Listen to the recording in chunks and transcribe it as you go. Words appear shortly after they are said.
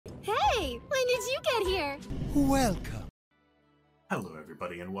When did you get here? Welcome. Hello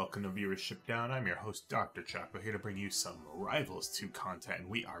everybody and welcome to Viewership Down. I'm your host Dr. Choco here to bring you some Rivals 2 content, and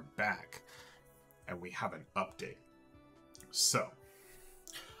we are back and we have an update. So,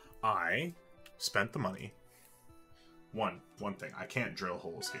 I spent the money. One thing, I can't drill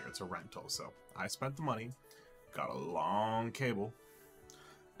holes here, it's a rental, so I spent the money, got a long cable,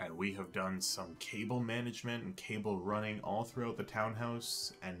 and we have done some cable management and cable running all throughout the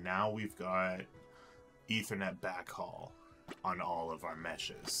townhouse, and now we've got Ethernet backhaul on all of our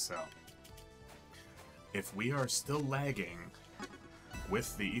meshes. So if we are still lagging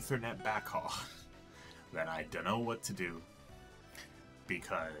with the Ethernet backhaul, then I don't know what to do,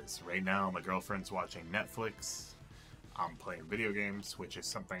 because right now my girlfriend's watching Netflix, I'm playing video games, which is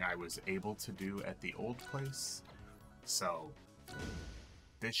something I was able to do at the old place, so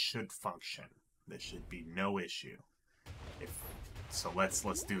this should function. This should be no issue. So let's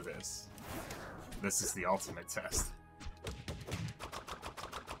do this. This is the ultimate test.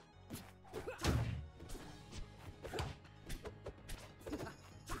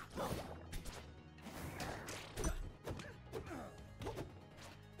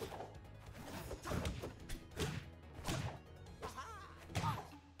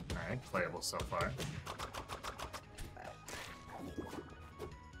 Alright, playable so far.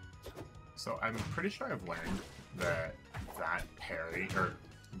 So I'm pretty sure I've learned that parry, or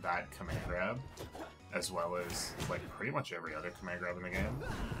that command grab, as well as like pretty much every other command grab in the game,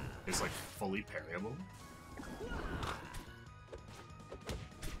 is like fully parryable.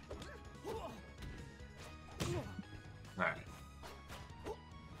 Alright.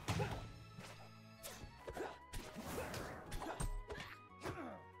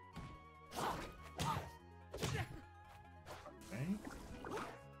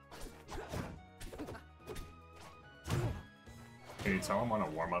 Can you tell I'm on a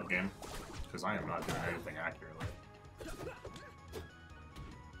warm-up game? Because I am not doing anything accurately.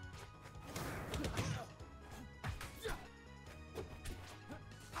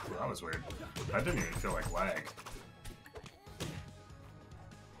 Well, that was weird. That didn't even feel like lag.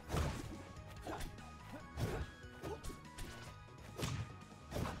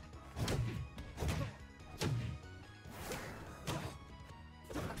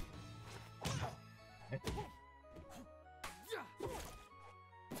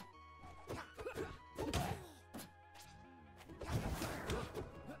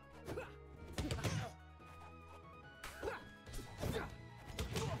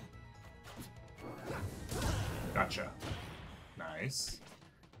 Gotcha. Nice.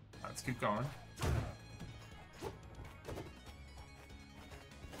 Let's keep going.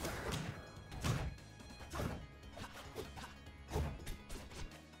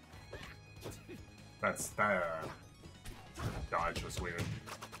 That dodge was weird.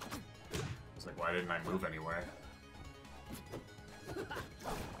 It's like, why didn't I move anywhere?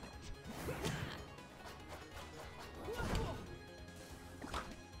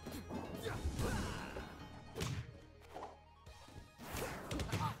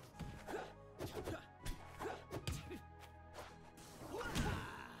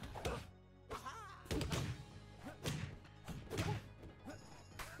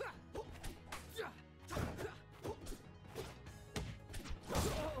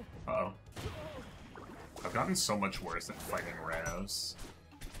 Uh-oh. I've gotten so much worse at fighting Ranos.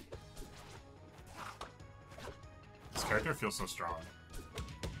 This character feels so strong.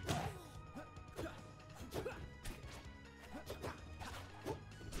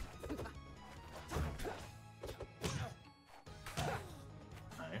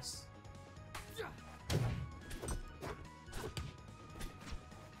 Nice.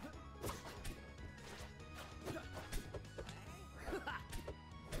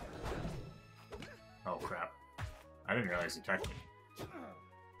 Oh crap. I didn't realize he attacked me.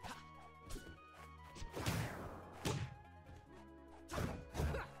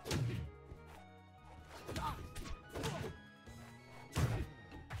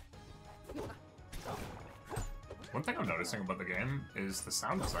 One thing I'm noticing about the game is the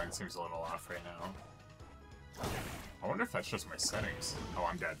sound design seems a little off right now. I wonder if that's just my settings. Oh,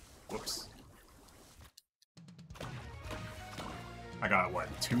 I'm dead. Whoops. I got, what,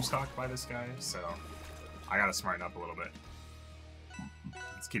 2-stock by this guy, so I gotta smarten up a little bit.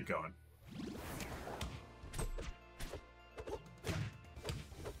 Let's keep going.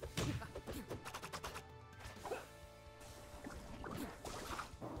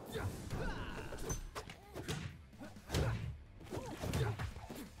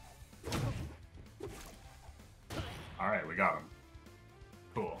 Alright, we got him.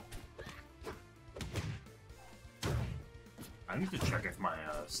 Cool. I'm need to check if my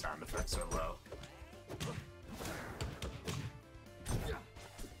sound effects are low.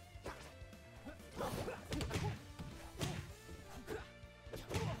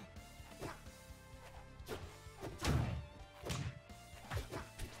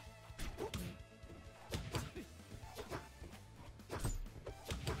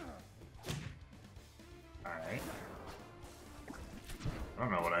 Alright. I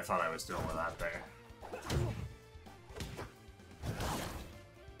don't know what I thought I was doing with that there.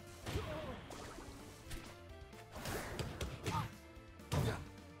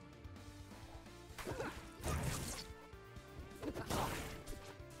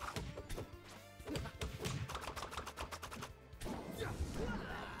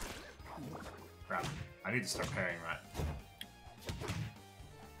 Crap. I need to start parrying that.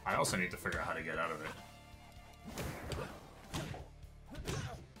 I also need to figure out how to get out of it.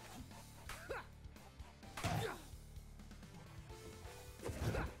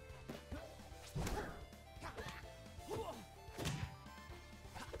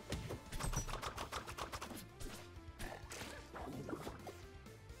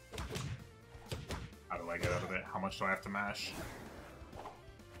 How do I get out of it? How much do I have to mash?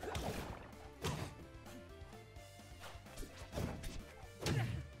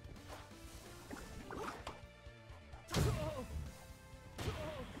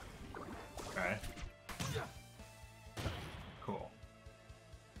 Okay. Cool.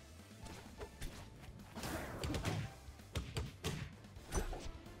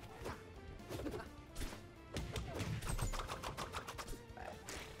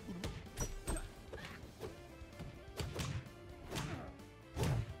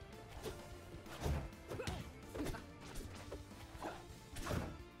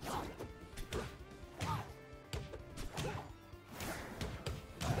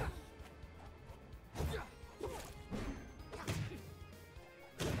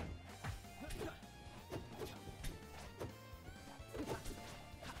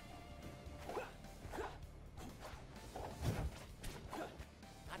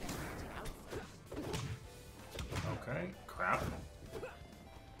 Okay, crap.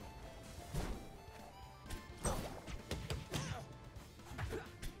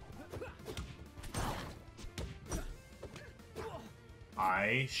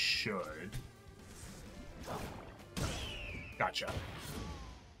 I should... Gotcha.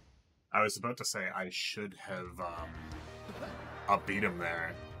 I was about to say I should have upbeat him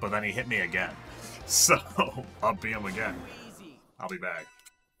there, but then he hit me again. So, upbeat him again. I'll be back.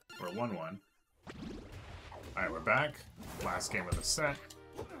 We're 1-1. Alright, we're back. Last game of the set.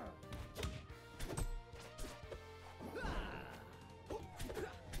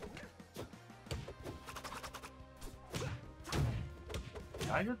 Did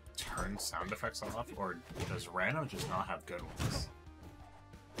I just turn sound effects off, or does Rano just not have good ones?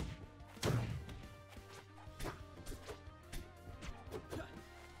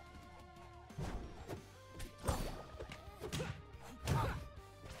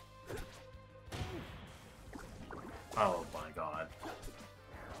 Oh my god.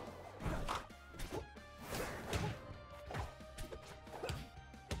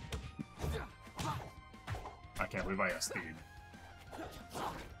 I can't believe I SD'd.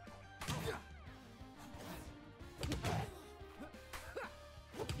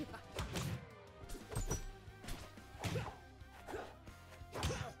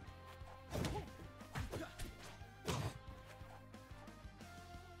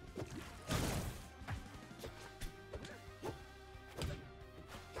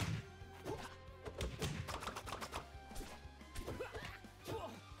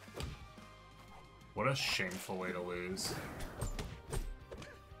 What a shameful way to lose.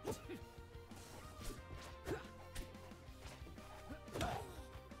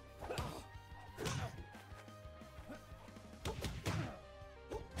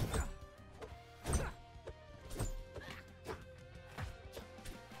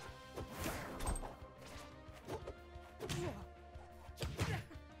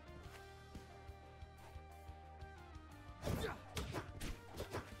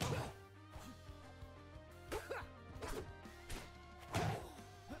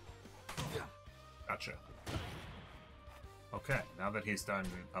 Gotcha. Okay, now that he's done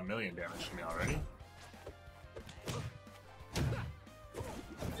 1,000,000 damage to me already.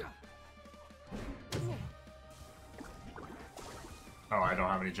 Oh, I don't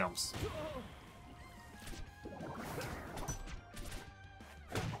have any jumps.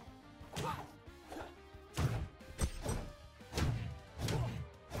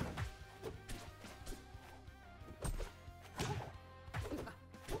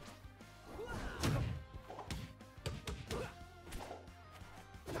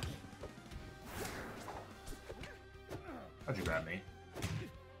 How'd you grab me?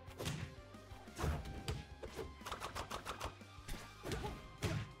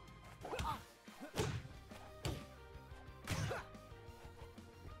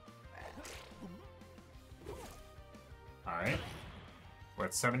 Alright. We're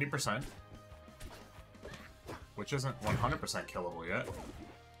at 70%. Which isn't 100% killable yet.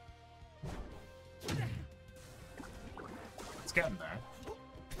 It's getting there.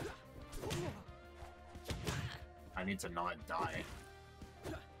 I need to not die.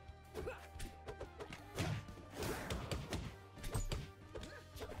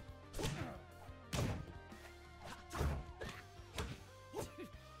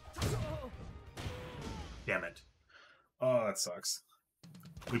 Damn it. Oh, that sucks.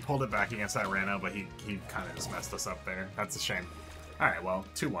 We pulled it back against that Rhino, but he kind of just messed us up there. That's a shame. Alright, well,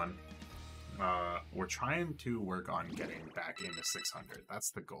 2-1. We're trying to work on getting back into 600. That's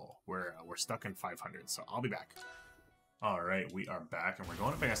the goal. We're stuck in 500, so I'll be back. Alright, we are back, and we're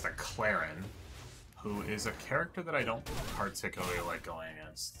going up against a Clarin, who is a character that I don't particularly like going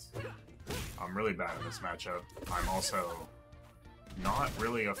against. I'm really bad in this matchup. I'm also not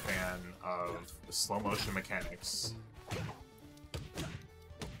really a fan of the slow motion mechanics.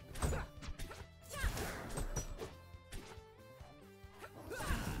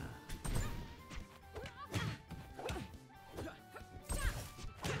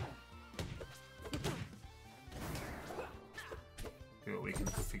 See what we can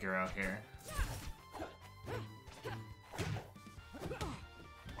figure out here.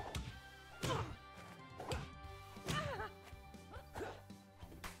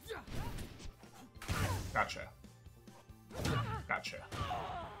 Gotcha. Gotcha.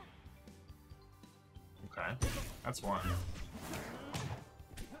 Okay, that's one.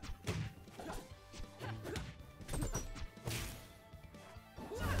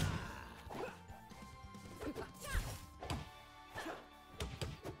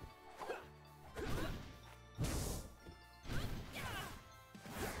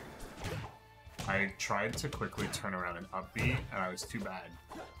 I tried to quickly turn around an up B, and I was too bad.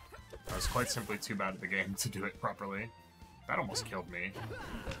 I was quite simply too bad at the game to do it properly. That almost killed me.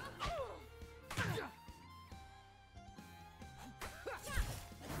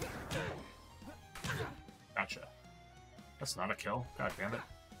 Gotcha. That's not a kill. God damn it.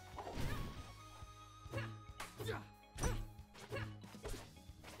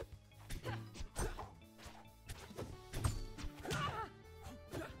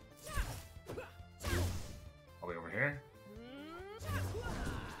 I'll be over here.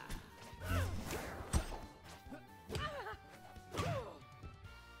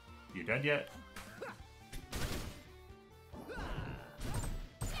 You dead yet?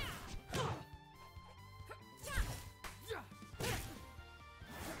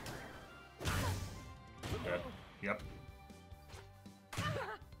 Dead. Yep.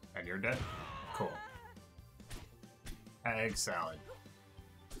 And you're dead? Cool. Egg salad.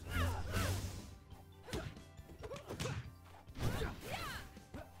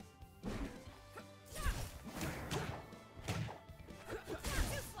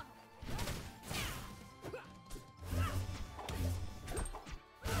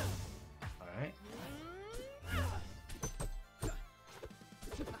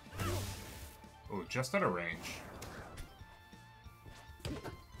 Ooh, just out of range.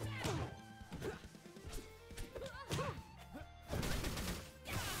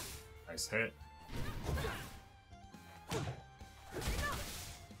 Nice hit.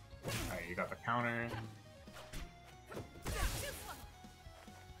 Alright, you got the counter.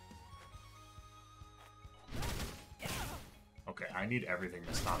 Okay, I need everything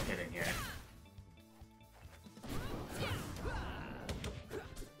to stop hitting here.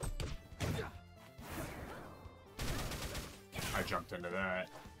 I jumped into that.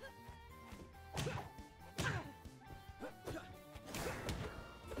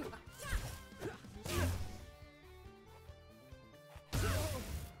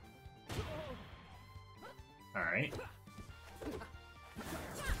 All right.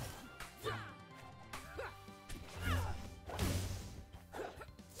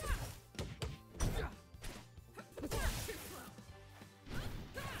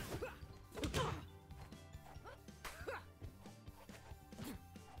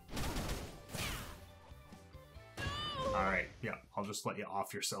 Alright, yeah, I'll just let you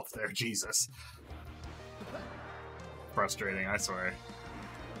off yourself there, Jesus. Frustrating, I swear.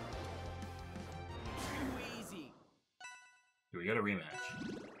 Do we get a rematch?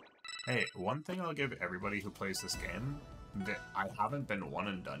 Hey, one thing I'll give everybody who plays this game, that I haven't been one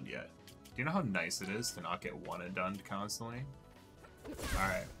and done yet. Do you know how nice it is to not get one and done constantly?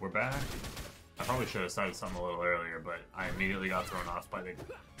 Alright, we're back. I probably should have said something a little earlier, but I immediately got thrown off by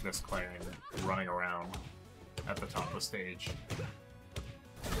this Clarion running around at the top of the stage.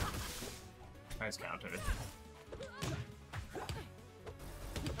 Nice counter.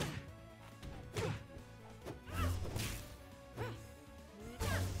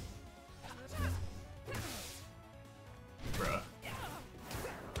 Bruh.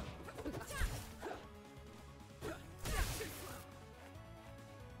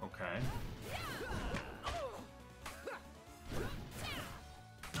 Okay.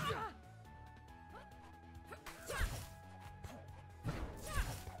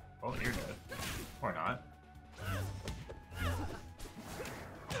 Well, you're dead. Or not.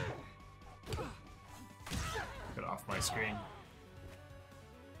 Get off my screen.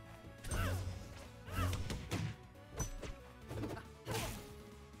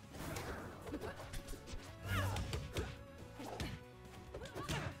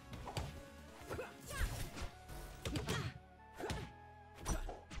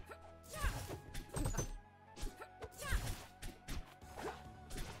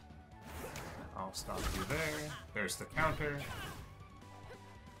 I'll stop you there. There's the counter.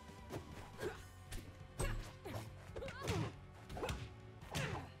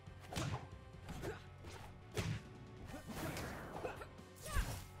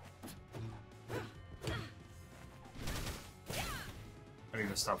 I need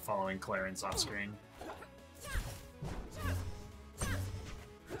to stop following Clarence off screen.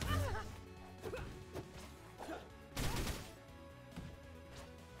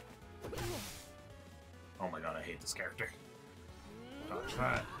 Oh my god, I hate this character. Dodge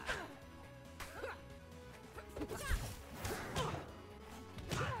that.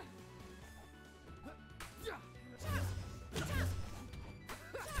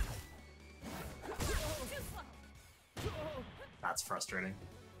 That's frustrating.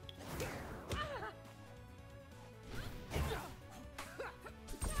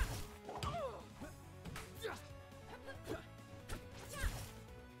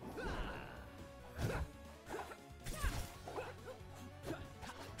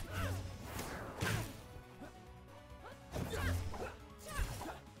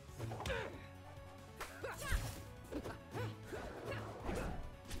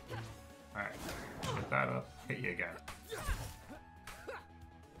 Alright, get that up, hit you again.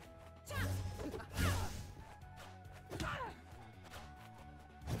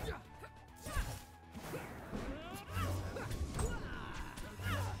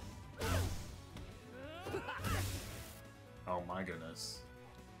 Oh my goodness.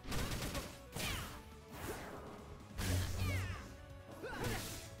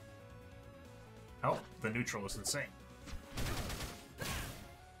 Oh, the neutral was insane.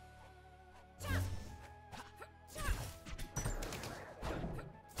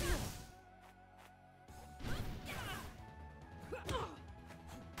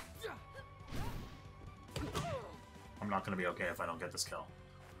 I'm not gonna be okay if I don't get this kill.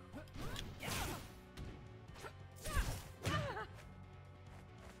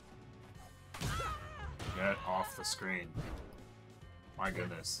 Get off the screen. My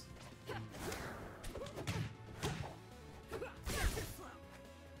goodness.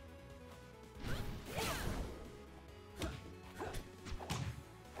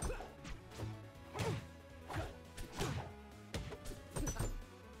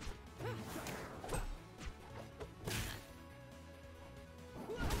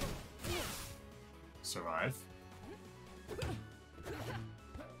 Survive.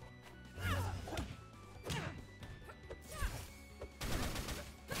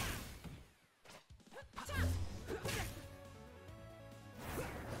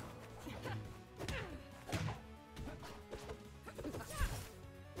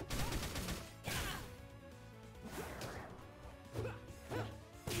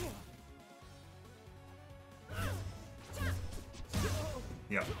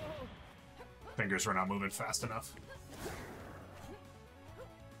 Yep. Fingers were not moving fast enough.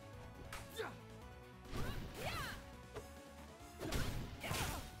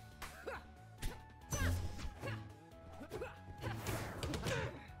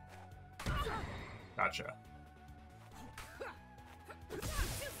 Gotcha.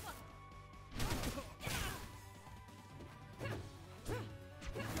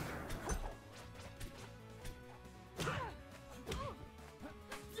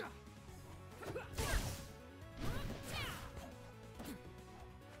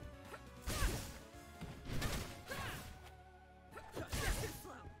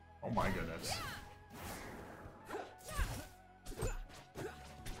 Oh my goodness.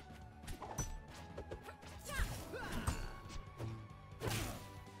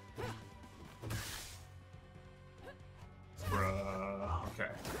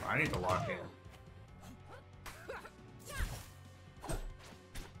 I need to lock in.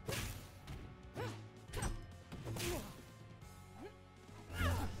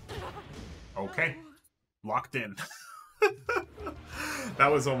 Okay. Locked in. That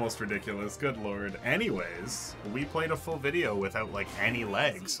was almost ridiculous. Good lord. Anyways, we played a full video without, like, any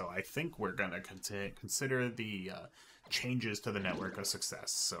lag, so I think we're gonna consider the changes to the network a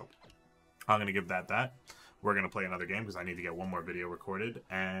success. So I'm gonna give that. We're gonna play another game because I need to get one more video recorded.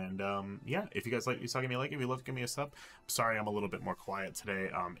 And yeah, if you guys like me, give me a like. If you love, give me a sub. Sorry, I'm a little bit more quiet today.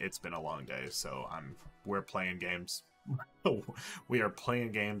 It's been a long day, so we're playing games. We are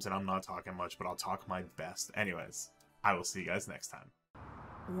playing games, and I'm not talking much, but I'll talk my best. Anyways, I will see you guys next time.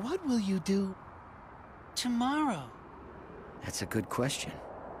 What will you do tomorrow? That's a good question.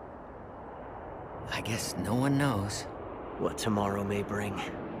 I guess no one knows What tomorrow may bring.